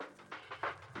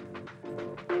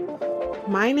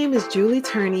My name is Julie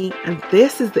Turney, and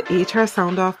this is the HR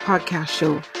Sound Off podcast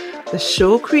show, the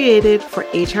show created for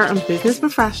HR and business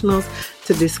professionals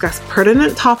to discuss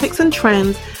pertinent topics and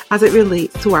trends as it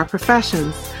relates to our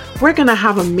professions. We're going to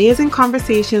have amazing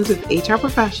conversations with HR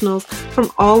professionals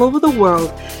from all over the world,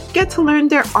 get to learn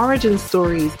their origin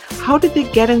stories. How did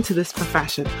they get into this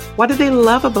profession? What do they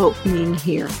love about being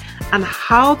here? And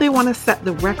how they want to set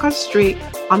the record straight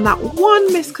on that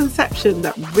one misconception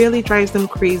that really drives them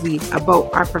crazy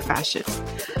about our profession.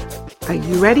 Are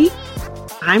you ready?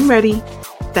 I'm ready.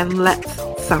 Then let's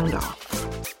sound off.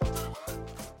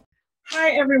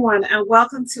 Hi, everyone, and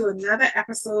welcome to another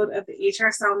episode of the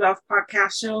HR Sound Off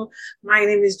podcast show. My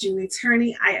name is Julie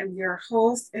Turney. I am your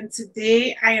host, and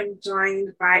today I am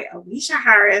joined by Alicia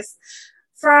Harris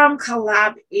from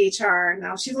CollabHR.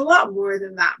 Now, she's a lot more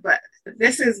than that, but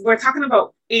we're talking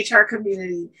about HR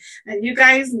community. And you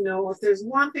guys know if there's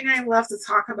one thing I love to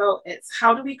talk about, it's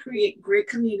how do we create great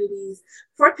communities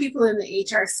for people in the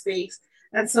HR space.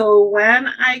 And so when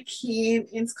I came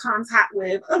into contact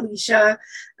with Alicia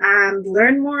and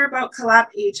learned more about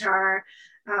CollabHR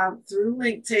through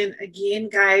LinkedIn, again,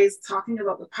 guys, talking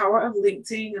about the power of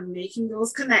LinkedIn and making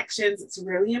those connections, it's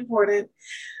really important.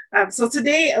 So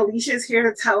today, Alicia is here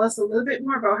to tell us a little bit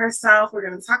more about herself. We're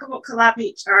going to talk about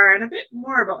CollabHR and a bit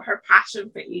more about her passion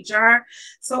for HR.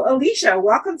 So Alicia,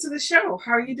 welcome to the show.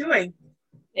 How are you doing?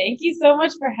 Thank you so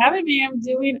much for having me. I'm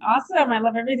doing awesome. I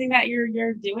love everything that you're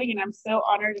doing, and I'm so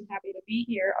honored and happy to be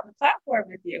here on the platform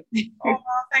with you. Oh,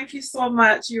 thank you so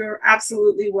much. You're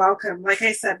absolutely welcome. Like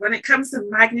I said, when it comes to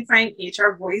magnifying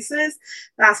HR voices,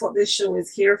 that's what this show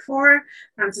is here for,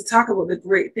 to talk about the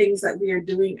great things that we are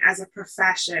doing as a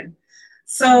profession.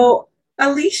 So,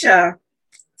 Alicia,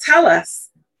 tell us,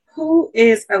 who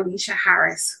is Alicia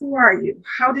Harris? Who are you?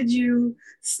 How did you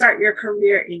start your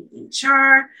career in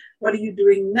HR? What are you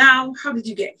doing now? How did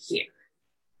you get here?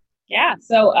 Yeah,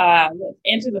 so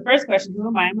answer the first question, who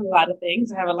am I? I'm a lot of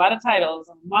things. I have a lot of titles.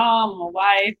 I'm a mom, I'm a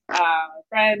wife,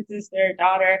 friend, sister,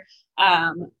 daughter,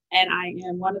 and I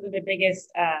am one of the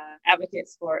biggest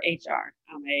advocates for HR.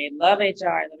 I love HR.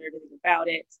 I love everything about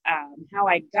it. How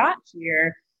I got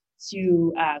here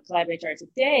to CollabHR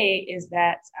today is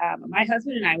that my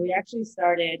husband and I, we actually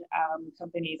started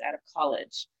companies out of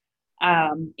college.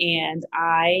 And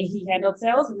he handled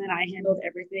sales, and then I handled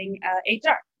everything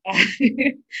HR.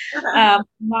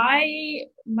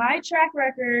 My track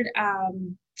record,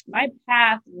 my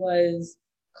path was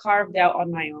carved out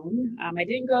on my own. I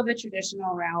didn't go the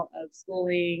traditional route of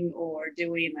schooling or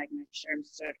doing like my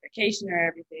certification or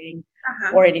everything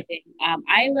or anything.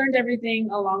 I learned everything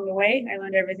along the way. I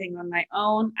learned everything on my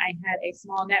own. I had a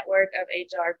small network of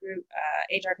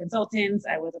HR consultants.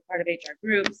 I was a part of HR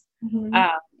groups,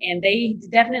 and they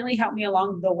definitely helped me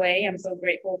along the way. I'm so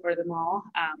grateful for them all.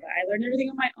 But I learned everything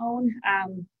on my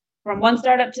own. From one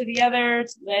startup to the other,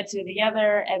 led to the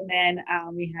other, and then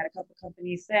we had a couple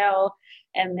companies sell,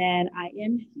 and then I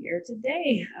am here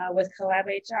today with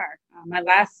CollabHR. My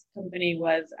last company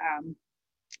was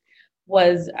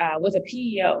a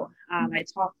PEO. I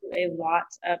talked to a lot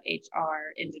of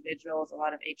HR individuals, a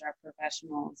lot of HR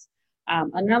professionals,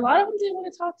 and a lot of them didn't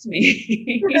want to talk to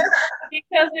me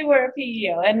because they were a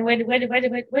PEO, and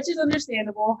which is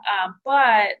understandable,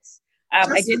 but.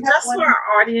 Just for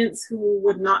our audience who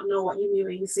would not know what you mean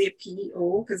when you say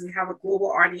PEO, because we have a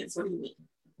global audience, what do you mean?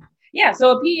 Yeah,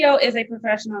 so a PEO is a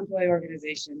professional employee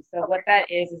organization. So what that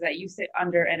is that you sit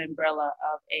under an umbrella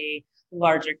of a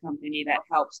larger company that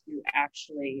helps to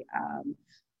actually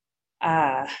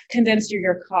condense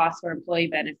your costs for employee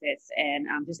benefits and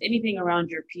just anything around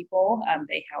your people.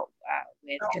 They help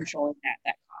with controlling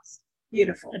that cost.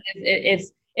 Beautiful.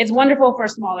 It's wonderful for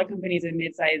smaller companies and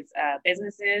mid-sized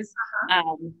businesses.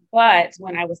 But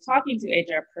when I was talking to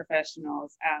HR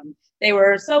professionals, they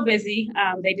were so busy.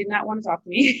 They did not want to talk to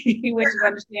me, which is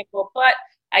understandable. But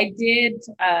I did,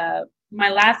 my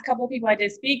last couple of people I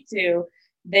did speak to,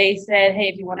 they said, hey,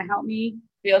 if you want to help me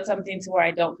build something to where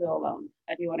I don't feel alone,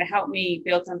 if you want to help me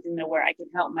build something to where I can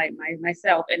help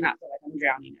myself and not feel like I'm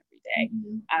drowning every day.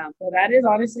 So that is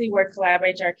honestly where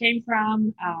CollabHR came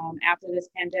from. After this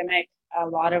pandemic, a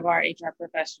lot of our HR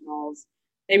professionals,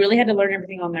 they really had to learn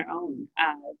everything on their own.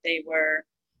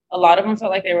 A lot of them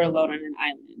felt like they were alone on an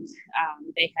island.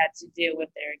 They had to deal with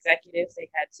their executives. They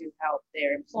had to help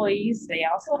their employees. They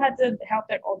also had to help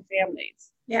their own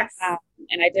families. Yes.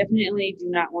 And I definitely do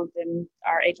not want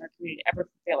our HR community to ever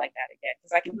feel like that again,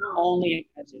 because I can only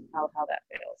imagine how that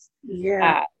feels.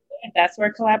 Yeah. That's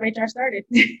where CollabHR started.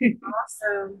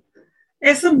 Awesome.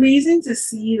 It's amazing to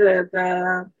see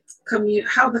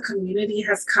how the community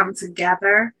has come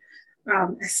together,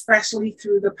 especially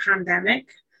through the pandemic.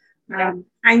 Yeah.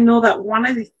 I know that one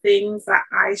of the things that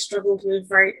I struggled with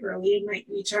very early in my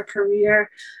HR career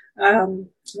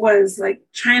was like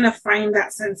trying to find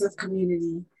that sense of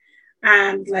community.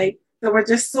 And like there were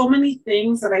just so many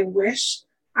things that I wish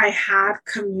I had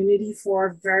community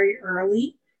for very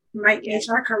early in my Yeah.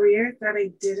 HR career that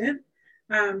I didn't.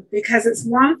 Because it's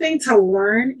one thing to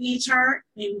learn HR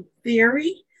in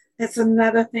theory, it's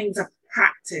another thing to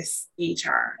practice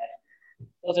HR.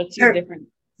 Those are two They're, different.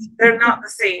 they're not the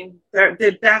same. They're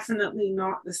definitely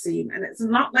not the same. And it's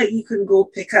not like you can go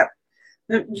pick up,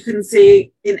 you can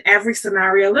say in every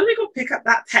scenario, let me go pick up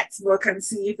that textbook and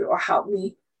see if it will help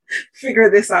me figure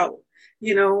this out,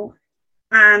 you know?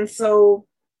 And so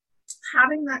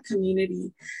having that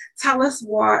community, tell us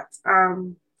what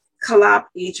Collab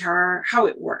HR, how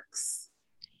it works.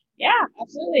 Yeah,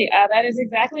 absolutely. That is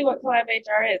exactly what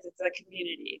CollabHR is. It's a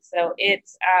community. So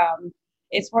it's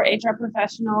for HR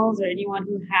professionals or anyone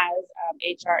who has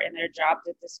HR in their job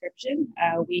description.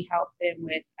 We help them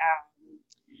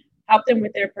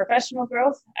with their professional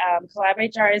growth.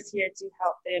 CollabHR is here to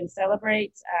help them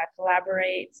celebrate,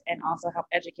 collaborate, and also help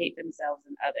educate themselves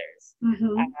and others.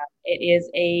 Mm-hmm. It is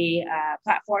a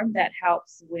platform that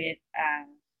helps with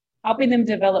helping them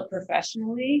develop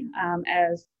professionally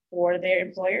as for their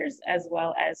employers as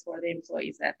well as for the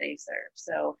employees that they serve.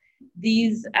 So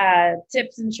these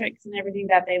tips and tricks and everything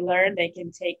that they learn, they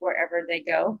can take wherever they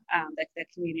go. The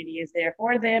community is there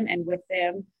for them and with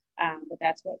them. But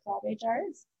that's what CollabHR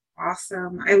is.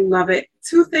 Awesome. I love it.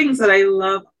 Two things that I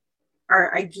love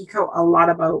are I geek out a lot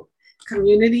about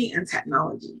community and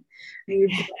technology. And you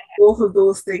put both of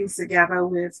those things together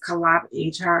with Collab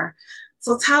HR.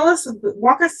 So tell us,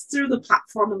 walk us through the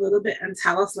platform a little bit and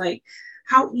tell us like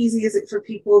how easy is it for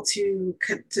people to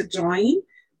join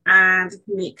and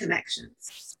make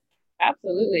connections?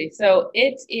 Absolutely. So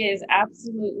it is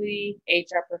absolutely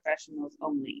HR professionals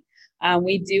only.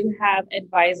 We do have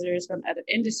advisors from other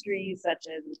industries such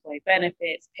as employee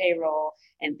benefits, payroll,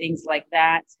 and things like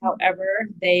that. However,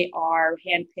 they are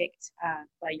handpicked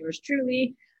by yours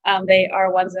truly. They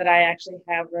are ones that I actually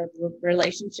have a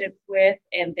relationship with,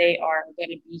 and they are going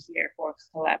to be here for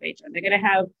CollabHR. They're going to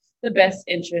have the best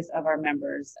interest of our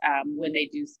members when they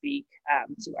do speak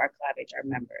to our CollabHR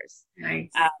members.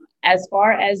 Nice. As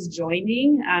far as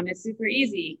joining, it's super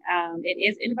easy. It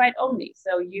is invite only.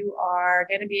 So you are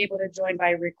going to be able to join by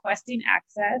requesting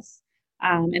access.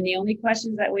 And the only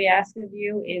questions that we ask of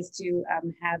you is to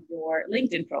have your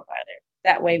LinkedIn profile there.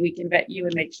 That way we can vet you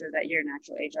and make sure that you're an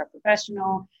actual HR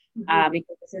professional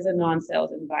because this is a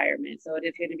non-sales environment. So it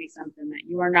is going to be something that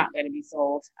you are not going to be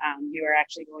sold. You are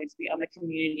actually going to be on the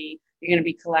community. You're going to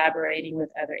be collaborating with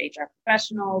other HR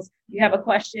professionals. You have a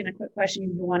question, a quick question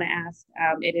you want to ask.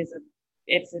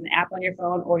 It's an app on your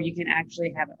phone, or you can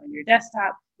actually have it on your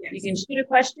desktop. Yes. You can shoot a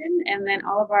question, and then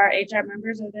all of our HR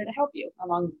members are there to help you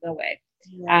along the way.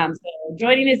 So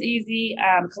joining is easy.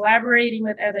 Collaborating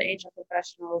with other HR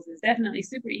professionals is definitely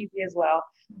super easy as well.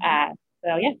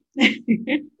 So yeah.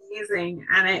 Amazing.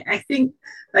 And I think,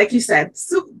 like you said,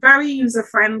 very user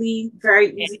friendly,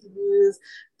 very easy to use.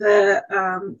 The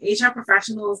HR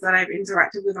professionals that I've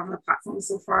interacted with on the platform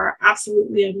so far,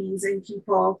 absolutely amazing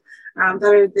people that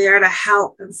are there to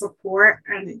help and support.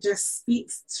 And it just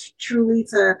speaks truly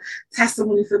to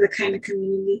testimony for the kind of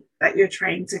community that you're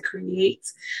trying to create.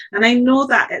 And I know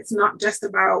that it's not just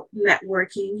about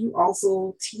networking, you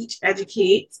also teach,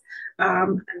 educate,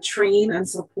 and train and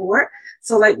support.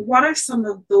 So, like, what are some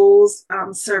of those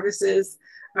services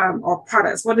or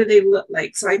products? What do they look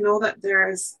like? So, I know that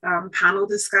there's panel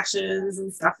discussions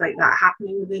and stuff like that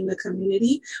happening within the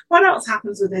community. What else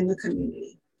happens within the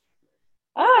community?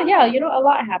 Yeah, a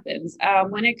lot happens.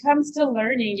 When it comes to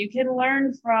learning, you can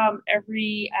learn from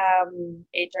every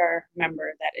HR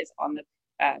member that is on the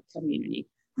community.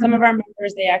 Some of our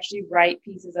members, they actually write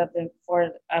pieces of them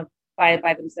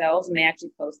by themselves, and they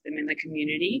actually post them in the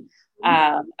community.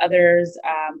 Others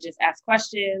just ask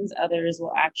questions. Others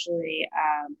will actually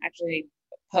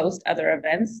post other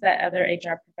events that other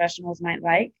HR professionals might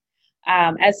like.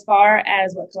 As far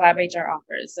as what CollabHR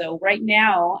offers. So right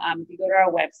now, if you go to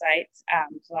our website,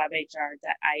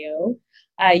 collabhr.io,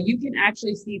 you can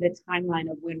actually see the timeline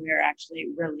of when we're actually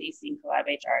releasing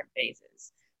CollabHR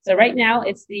phases. So right now,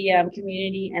 it's the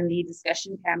community and the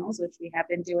discussion panels, which we have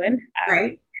been doing.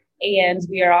 Right. And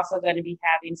we are also going to be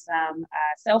having some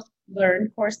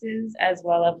self-learned courses as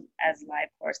well as live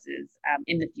courses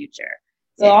in the future.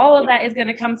 So all of that is going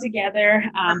to come together.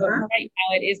 But for right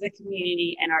now, it is the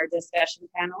community and our discussion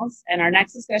panels. And our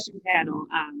next discussion panel,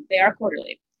 they are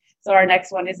quarterly. So our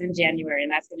next one is in January,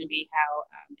 and that's going to be how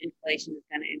inflation is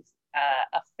going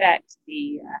to affect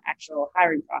the actual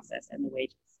hiring process and the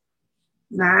wages.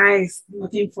 Nice.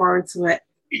 Looking forward to it.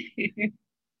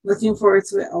 Looking forward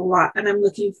to it a lot. And I'm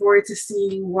looking forward to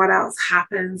seeing what else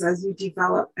happens as you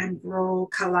develop and grow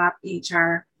Collab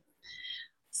HR.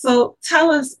 So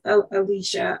tell us,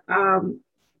 Alicia,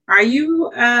 are you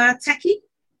a techie?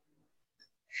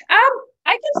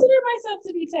 I consider myself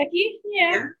to be techie.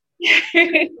 Yeah.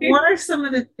 Yeah. What are some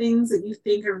of the things that you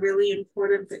think are really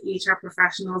important for HR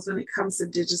professionals when it comes to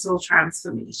digital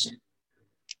transformation?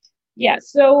 Yeah.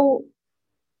 So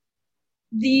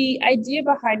the idea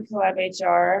behind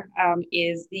CollabHR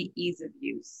is the ease of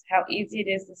use, how easy it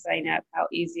is to sign up, how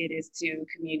easy it is to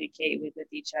communicate with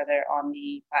each other on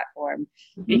the platform,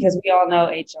 because we all know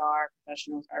HR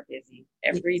professionals are busy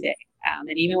every day.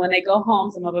 And even when they go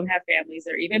home, some of them have families,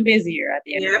 they're even busier at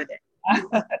the end of the day.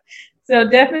 So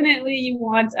definitely you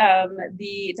want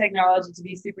the technology to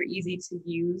be super easy to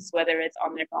use, whether it's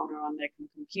on their phone or on their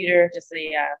computer, just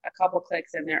a couple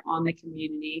clicks and they're on the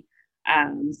community.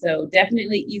 So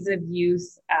definitely ease of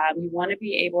use. You want to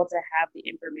be able to have the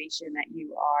information that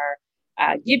you are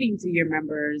giving to your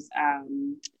members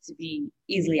to be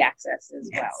easily accessed as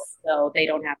well. So they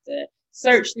don't have to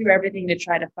search through everything to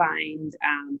try to find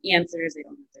answers. They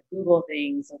don't have to Google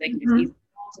things. So they can just easily go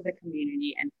to the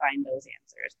community and find those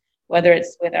answers, whether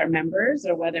it's with our members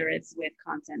or whether it's with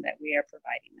content that we are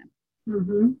providing them.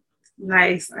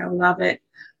 Nice. I love it.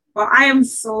 Well, I am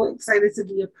so excited to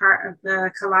be a part of the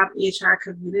CollabHR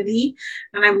community,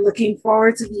 and I'm looking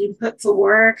forward to being put to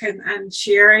work and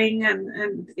sharing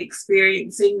and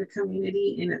experiencing the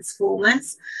community in its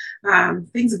fullness.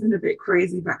 Things have been a bit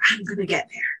crazy, but I'm going to get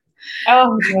there.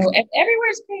 Oh, no.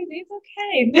 Everywhere's crazy. It's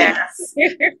okay. Yes.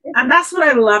 And that's what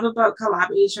I love about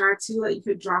CollabHR too. Like you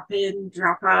could drop in,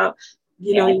 drop out.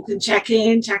 You can check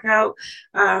in, check out,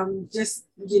 just,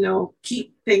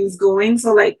 keep things going.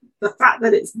 So like the fact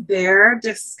that it's there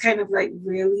just kind of like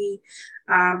really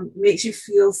makes you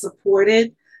feel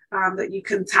supported, that you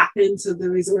can tap into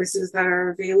the resources that are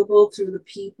available through the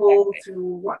people, through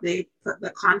what they put,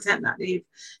 the content that they've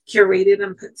curated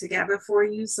and put together for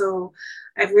you. So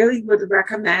I really would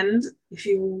recommend, if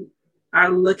you are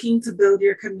looking to build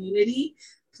your community,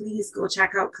 please go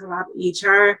check out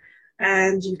CollabHR.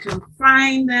 And you can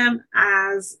find them,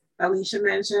 as Alicia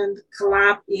mentioned,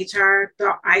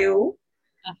 collabhr.io.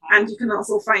 And you can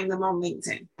also find them on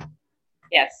LinkedIn.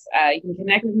 Yes, you can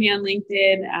connect with me on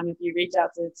LinkedIn. If you reach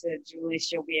out to Julie,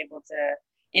 she'll be able to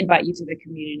invite you to the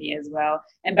community as well.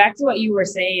 And back to what you were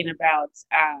saying about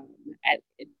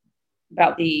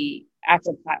the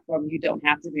actual platform, you don't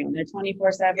have to be on there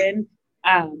 24/7.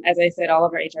 As I said, all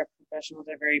of our HR professionals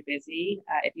are very busy.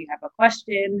 If you have a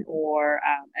question or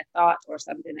a thought or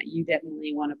something that you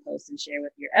definitely want to post and share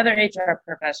with your other HR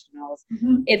professionals,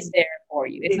 it's there for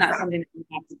you. It's not something that you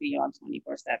have to be on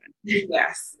 24/7.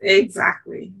 Yes,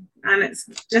 exactly. And it's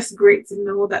just great to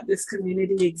know that this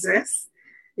community exists.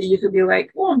 And you could be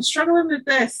like, oh, I'm struggling with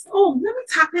this. Oh, let me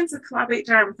tap into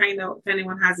CollabHR and find out if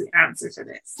anyone has the answer to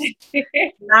this.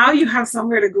 Now you have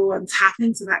somewhere to go and tap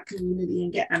into that community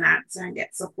and get an answer and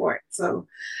get support. So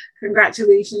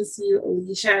congratulations to you,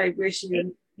 Alicia. I wish you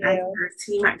and your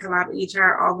team at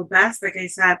CollabHR all the best. Like I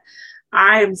said,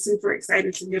 I am super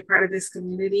excited to be a part of this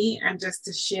community and just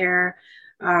to share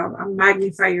and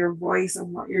magnify your voice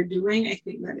and what you're doing. I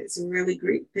think that it's a really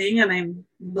great thing, and I'm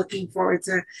looking forward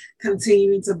to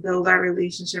continuing to build our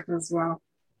relationship as well.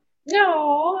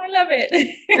 No, I love it.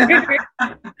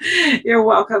 You're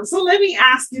welcome. So let me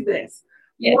ask you this.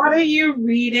 Yes. What are you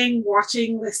reading,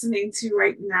 watching, listening to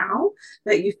right now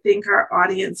that you think our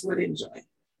audience would enjoy?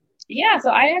 Yeah,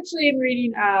 so I actually am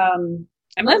reading, I'm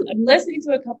listening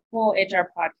to a couple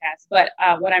HR podcasts, but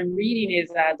what I'm reading is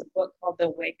the book called The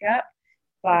Wake Up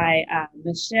by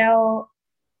Michelle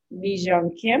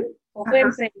Mijong Kim. Hopefully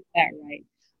I'm saying that right.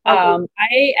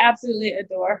 I absolutely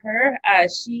adore her.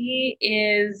 She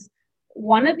is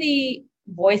one of the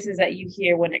voices that you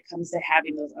hear when it comes to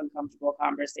having those uncomfortable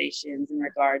conversations in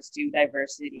regards to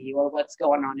diversity or what's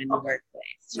going on in the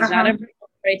workplace. She's not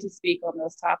afraid to speak on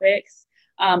those topics.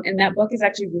 And that book is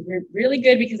actually really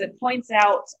good because it points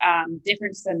out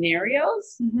different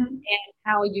scenarios and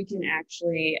how you can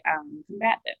actually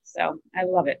combat them. So I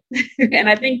love it. And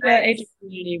I think the HR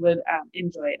community would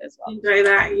enjoy it as well. Enjoy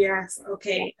that, yes.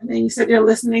 Okay. And then you said you're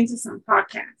listening to some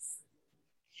podcasts.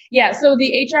 Yeah, so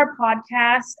the HR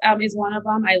podcast is one of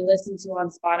them I listen to on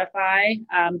Spotify.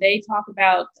 They talk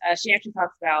about, she actually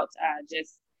talks about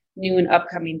just new and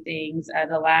upcoming things.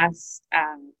 The last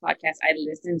podcast I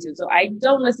listened to, so I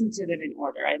don't listen to them in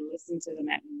order. I listen to them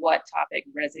at what topic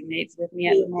resonates with me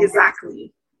at the moment.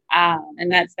 Exactly.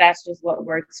 And that's just what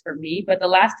works for me. But the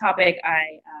last topic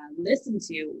I listened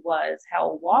to was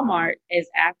how Walmart is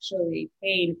actually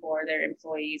paying for their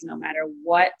employees, no matter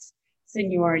what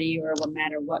seniority or no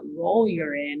matter what role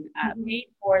you're in, paying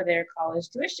for their college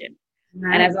tuition.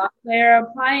 Nice. And as long as they're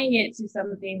applying it to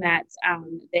something that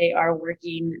they are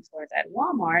working towards at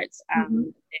Walmart,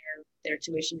 their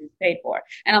tuition is paid for.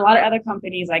 And a lot of other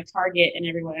companies like Target and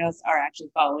everyone else are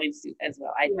actually following suit as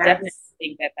well. I definitely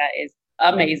think that is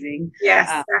amazing. Yes,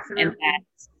 definitely. And that,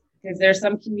 because there's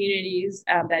some communities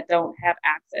that don't have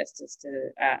access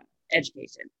to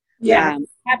education. Yeah.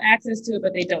 Have access to it,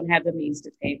 but they don't have the means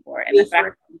to pay for it. And the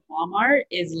fact that Walmart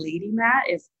is leading that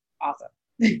is awesome.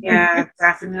 Yeah,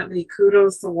 definitely.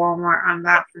 Kudos to Walmart on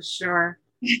that for sure.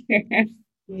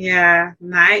 Yeah,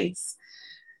 nice.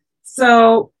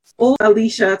 So,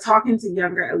 Alicia, talking to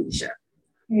younger Alicia,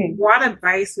 what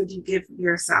advice would you give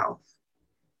yourself?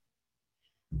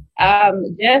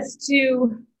 Just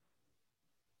to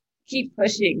keep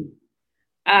pushing.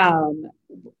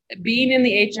 Being in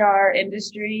the HR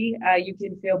industry, you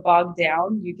can feel bogged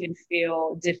down. You can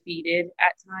feel defeated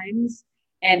at times.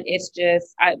 And it's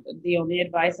just, the only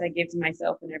advice I give to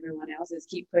myself and everyone else is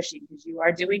keep pushing, because you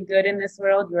are doing good in this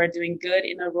world. You are doing good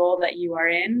in the role that you are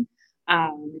in.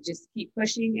 Just keep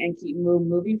pushing and keep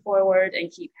moving forward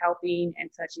and keep helping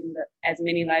and touching as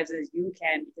many lives as you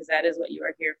can, because that is what you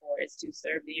are here for, is to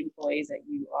serve the employees that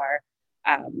you are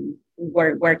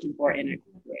working for in a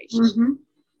corporation.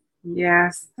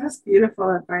 Yes, that's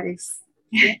beautiful advice.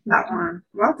 That one.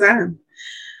 Well done.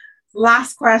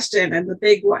 Last question, and the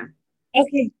big one.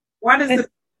 Okay. What is the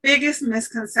biggest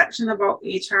misconception about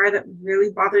HR that really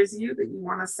bothers you that you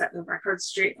want to set the record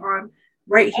straight on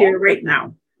right here, right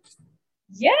now?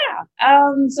 Yeah.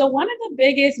 So one of the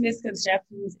biggest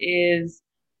misconceptions is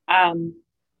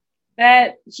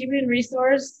that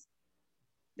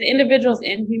the individuals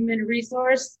in human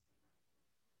resource,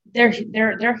 they're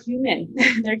human.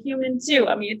 They're human too.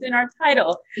 I mean, it's in our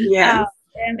title. Yeah.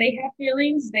 And they have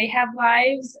feelings, they have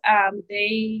lives,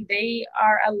 they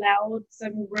are allowed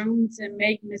some room to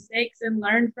make mistakes and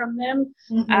learn from them.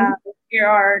 We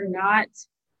are not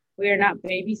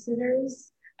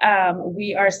babysitters.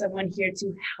 We are someone here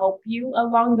to help you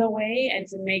along the way and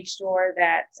to make sure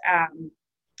that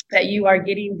that you are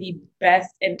getting the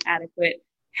best and adequate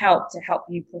help to help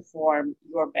you perform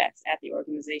your best at the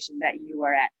organization that you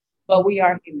are at. But we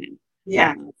are human.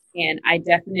 Yeah. And I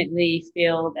definitely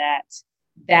feel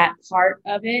that part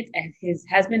of it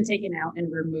has been taken out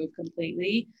and removed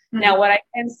completely. Now, what I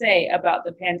can say about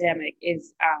the pandemic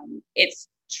is it's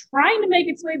trying to make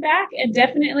its way back, and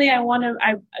definitely I want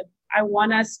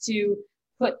us to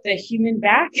put the human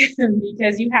back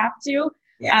because you have to.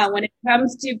 When it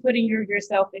comes to putting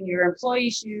yourself in your employee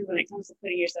shoes, when it comes to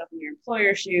putting yourself in your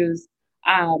employer shoes,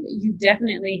 you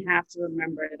definitely have to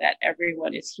remember that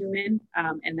everyone is human,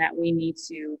 and that we need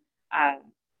to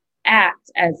act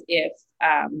as if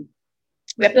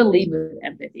we have to lead with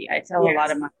empathy. I tell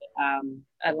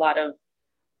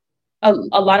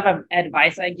a lot of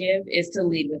advice I give is to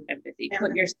lead with empathy.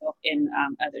 Put yourself in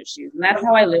others' shoes, and that's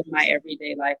how I live my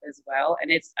everyday life as well.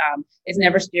 And it's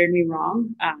never steered me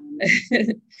wrong.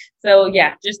 So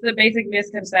yeah, just the basic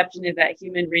misconception is that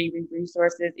human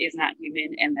resources is not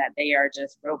human, and that they are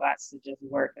just robots to just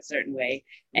work a certain way.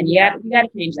 And we got to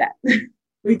change that.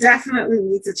 We definitely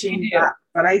need to change that.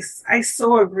 But I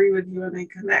so agree with you, and I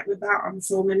connect with that on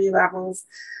so many levels,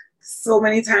 so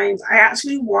many times. I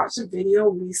actually watched a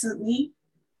TikTok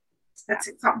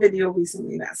video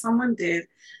recently that someone did.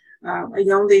 A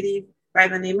young lady by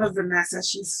the name of Vanessa.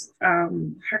 She's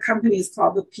her company is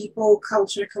called the People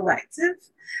Culture Collective.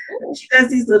 She does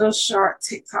these little short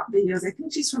TikTok videos. I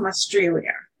think she's from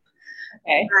Australia.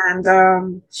 Okay.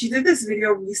 And she did this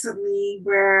video recently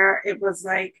where it was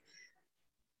like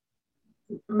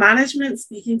management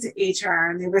speaking to HR,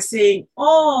 and they were saying,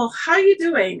 "Oh, how you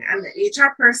doing?" And the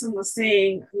HR person was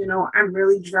saying, "I'm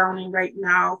really drowning right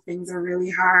now. Things are really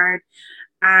hard."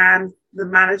 And the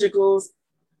manager goes,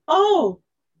 "Oh,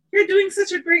 you're doing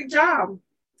such a great job.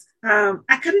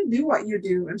 I couldn't do what you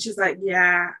do." And she's like,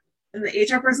 "Yeah." And the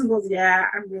HR person goes, "Yeah,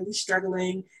 I'm really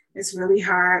struggling. It's really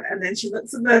hard." And then she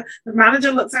looks at the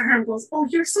manager looks at her and goes, "Oh,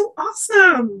 you're so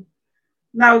awesome.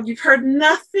 Now, you've heard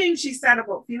nothing she said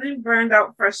about feeling burned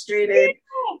out, frustrated,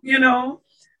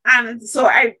 And so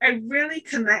I really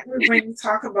connect with when you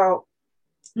talk about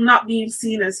not being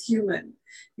seen as human.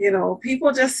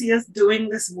 People just see us doing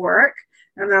this work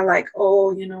and they're like,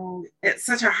 "Oh, it's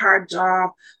such a hard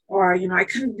job," or, "I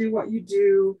couldn't do what you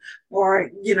do,"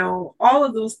 or, all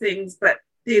of those things, but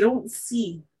they don't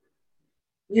see,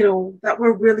 that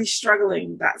we're really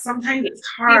struggling, that sometimes it's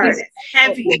hard, it's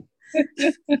heavy.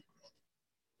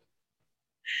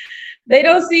 They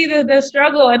don't see the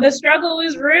struggle, and the struggle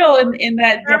is real in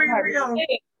that Very department. real.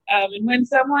 And when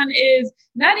someone is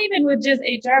not even with just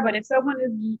HR, but if someone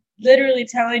is literally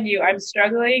telling you, I'm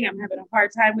struggling, I'm having a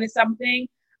hard time with something,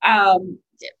 um,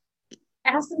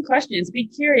 ask them questions, be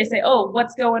curious, say, oh,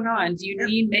 what's going on? Do you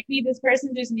need, maybe this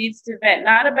person just needs to vent,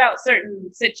 not about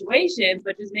certain situations,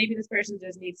 but just maybe this person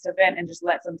just needs to vent and just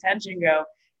let some tension go.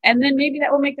 And then maybe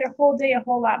that will make their whole day a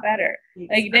whole lot better.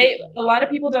 Like a lot of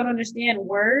people don't understand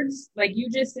words, like you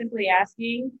just simply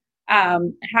asking,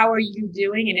 how are you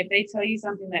doing? And if they tell you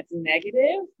something that's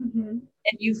negative, and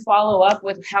you follow up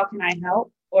with, how can I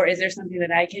help? Or is there something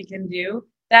that I can do?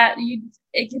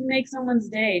 It can make someone's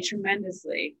day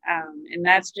tremendously. And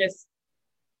that's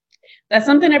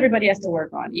something everybody has to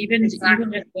work on, even just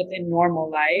within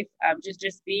normal life,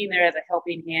 just being there as a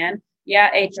helping hand. Yeah,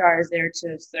 HR is there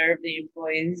to serve the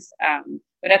employees,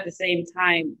 but at the same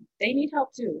time, they need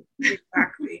help too.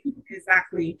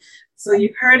 Exactly. So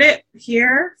you heard it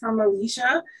here from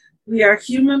Alicia. We are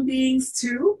human beings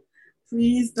too.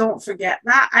 Please don't forget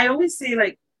that. I always say,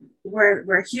 like,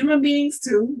 we're human beings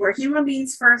too. We're human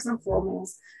beings first and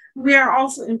foremost. We are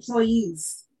also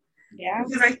employees. Yeah.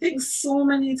 Because I think so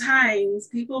many times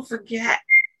people forget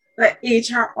that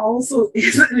HR also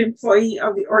is an employee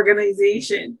of the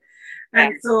organization.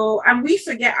 And so, and we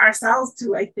forget ourselves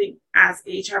too, I think, as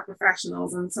HR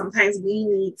professionals. And sometimes we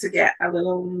need to get a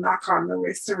little knock on the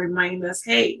wrist to remind us,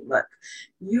 hey, look,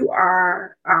 you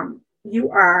are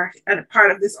a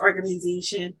part of this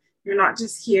organization. You're not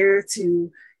just here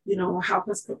to, help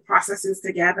us put processes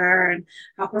together and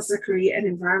help us to create an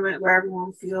environment where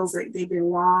everyone feels like they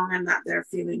belong and that they're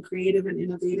feeling creative and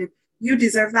innovative. You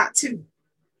deserve that too.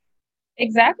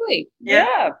 Exactly.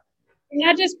 Yeah. You're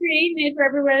not just creating it for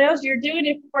everyone else, you're doing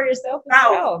it for yourself as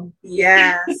well.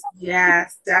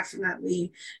 Yes,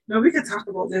 definitely. No, we could talk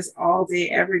about this all day,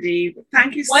 every day. But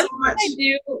thank you so much.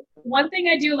 One thing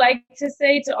I do like to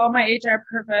say to all my HR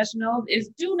professionals is,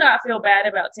 do not feel bad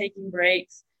about taking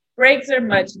breaks. Breaks are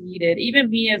much needed. Even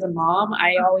me as a mom,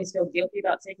 I always feel guilty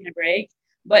about taking a break.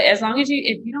 But as long as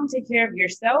if you don't take care of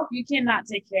yourself, you cannot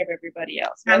take care of everybody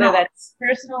else, whether that's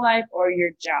personal life or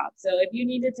your job. So if you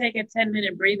need to take a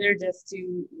 10-minute breather just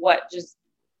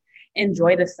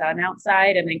enjoy the sun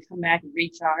outside and then come back and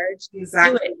recharge.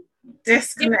 Exactly.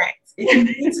 Disconnect. If you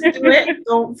need to do it,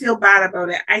 don't feel bad about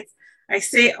it. I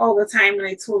say it all the time, and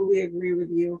I totally agree with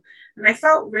you. And I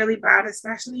felt really bad,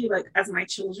 especially like as my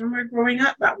children were growing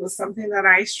up. That was something that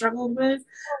I struggled with.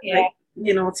 Yeah. Like,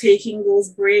 taking those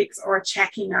breaks or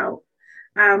checking out.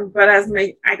 But as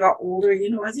I got older,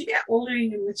 as you get older,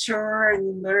 you mature and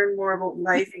you learn more about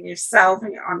life and yourself,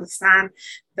 and you understand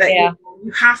that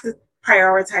you have to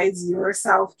prioritize your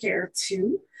self-care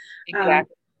too.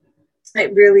 Exactly.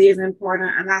 It really is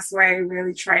important. And that's why I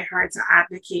really try hard to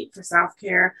advocate for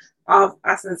self-care of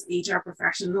us as HR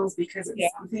professionals, because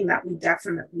it's something that we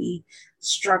definitely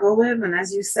struggle with. And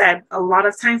as you said, a lot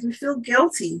of times we feel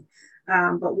guilty,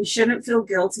 but we shouldn't feel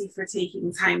guilty for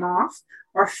taking time off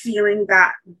or feeling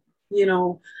that,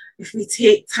 if we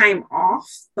take time off,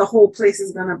 the whole place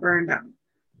is going to burn down.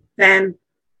 Then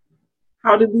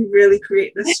how do we really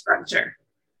create this structure?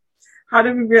 How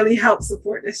do we really help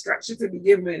support this structure to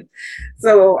begin with?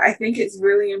 So I think it's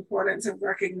really important to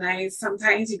recognize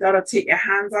sometimes you got to take your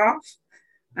hands off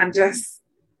and just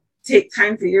take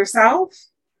time for yourself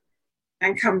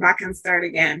and come back and start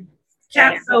again.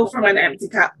 Can't fill from an empty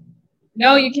cup.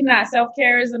 No, you cannot.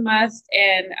 Self-care is a must.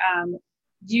 And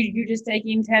you just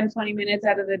taking 10, 20 minutes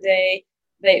out of the day,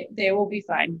 they will be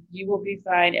fine. You will be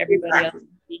fine. Everybody else will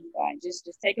be fine. Just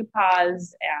take a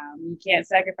pause. You can't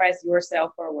sacrifice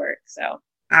yourself for work. So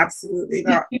absolutely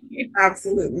not.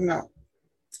 Absolutely not.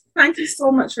 Thank you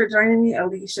so much for joining me,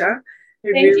 Alicia. I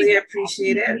really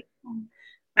appreciate it.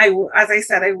 As I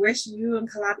said, I wish you and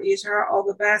CollabHR all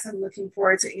the best. I'm looking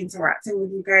forward to interacting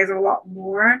with you guys a lot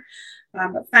more.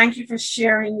 But thank you for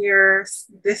sharing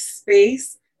this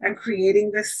space and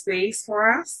creating this space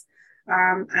for us,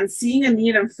 and seeing a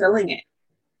need and filling it.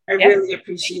 I really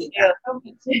appreciate that.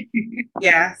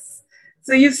 Yes.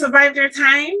 So you've survived your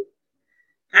time.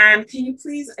 And can you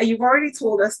please, you've already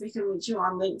told us we can reach you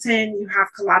on LinkedIn. You have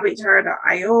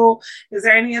CollabHR.io. Is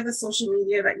there any other social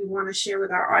media that you want to share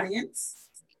with our audience?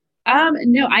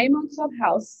 No, I am on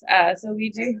Clubhouse. So we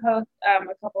do host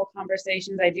a couple of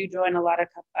conversations. I do join a lot of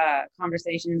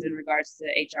conversations in regards to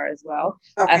HR as well.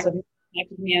 Okay. So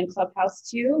connect with me on Clubhouse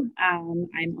too.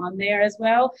 I'm on there as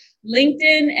well.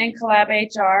 LinkedIn and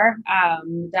CollabHR.io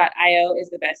is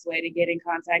the best way to get in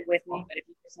contact with me. But if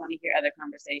you just want to hear other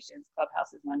conversations,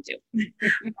 Clubhouse is one too.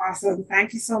 Awesome.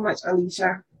 Thank you so much,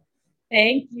 Alicia.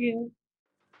 Thank you.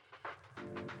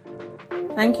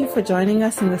 Thank you for joining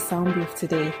us in the sound booth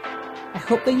today. I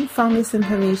hope that you found this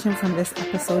information from this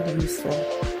episode useful.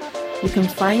 You can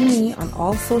find me on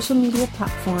all social media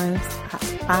platforms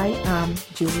at I am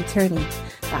Julie Turney.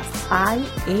 That's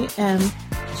I-A-M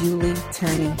Julie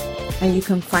Turney. And you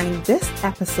can find this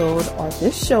episode or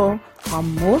this show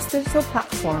on most digital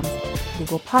platforms,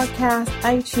 Google Podcasts,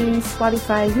 iTunes,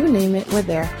 Spotify, you name it, we're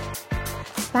there.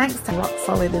 Thanks to Rock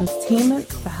Solid Entertainment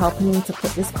for helping me to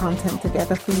put this content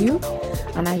together for you.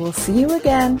 And I will see you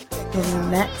again in the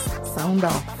next Sound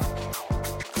Off.